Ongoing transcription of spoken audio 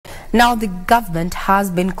Now, the government has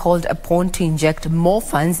been called upon to inject more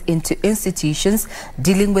funds into institutions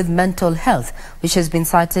dealing with mental health, which has been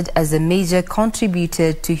cited as a major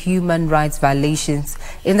contributor to human rights violations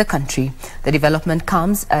in the country. The development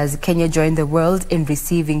comes as Kenya joined the world in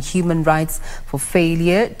receiving human rights for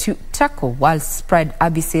failure to tackle widespread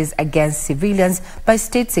abuses against civilians by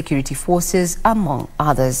state security forces, among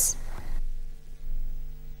others.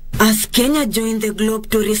 As Kenya joined the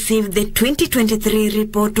globe to receive the 2023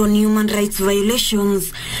 report on human rights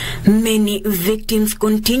violations, many victims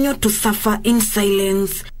continue to suffer in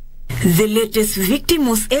silence. The latest victim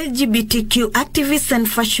was LGBTQ activist and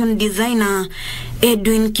fashion designer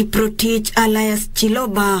Edwin Kiprotich alias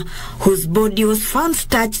Chiloba, whose body was found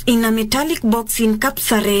stashed in a metallic box in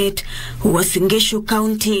Kapsaret, Uasin Gishu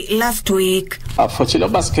County last week. For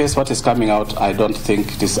Chiloba's case, what is coming out, I don't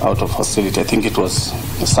think it is out of hostility. I think it was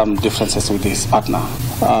some differences with his partner.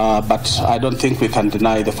 But I don't think we can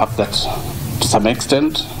deny the fact that to some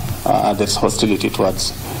extent there's hostility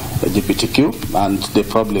towards LGBTQ, and they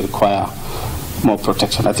probably require more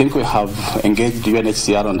protection. I think we have engaged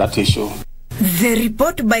UNHCR on that issue. The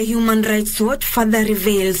report by Human Rights Watch further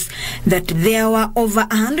reveals that there were over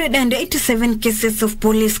 187 cases of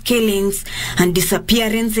police killings and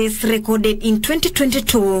disappearances recorded in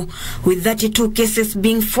 2022, with 32 cases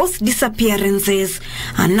being forced disappearances,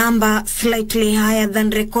 a number slightly higher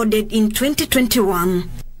than recorded in 2021.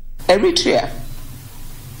 Eritrea,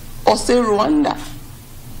 or say Rwanda,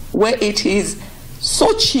 where it is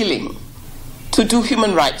so chilling to do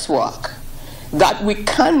human rights work that we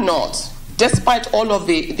cannot, despite all of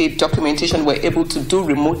the documentation we're able to do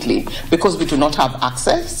remotely, because we do not have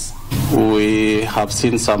access. We have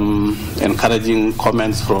seen some encouraging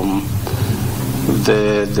comments from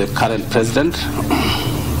the current president,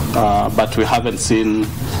 but we haven't seen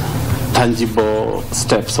tangible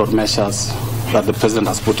steps or measures that the president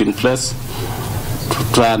has put in place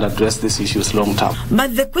to try and address these issues long term.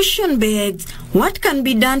 But the question begs, what can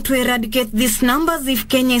be done to eradicate these numbers if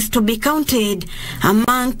Kenya is to be counted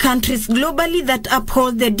among countries globally that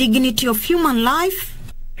uphold the dignity of human life?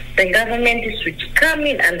 The government should come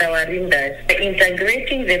in under our windows,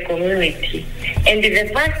 integrating the community. And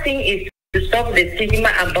the first thing is to stop the stigma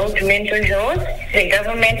about mental health. The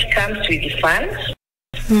government comes with funds.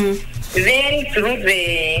 Then through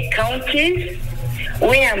the counties,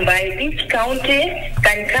 whereby each county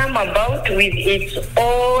can come about with its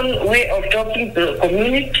own way of talking to the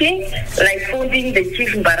community, like holding the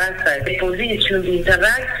chief barasa. The police should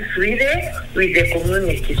interact freely with the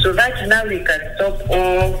community, so that now we can stop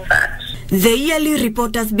all that. The yearly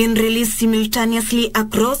report has been released simultaneously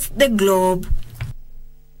across the globe.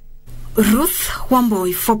 Ruth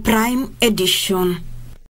Wamboi for Prime Edition.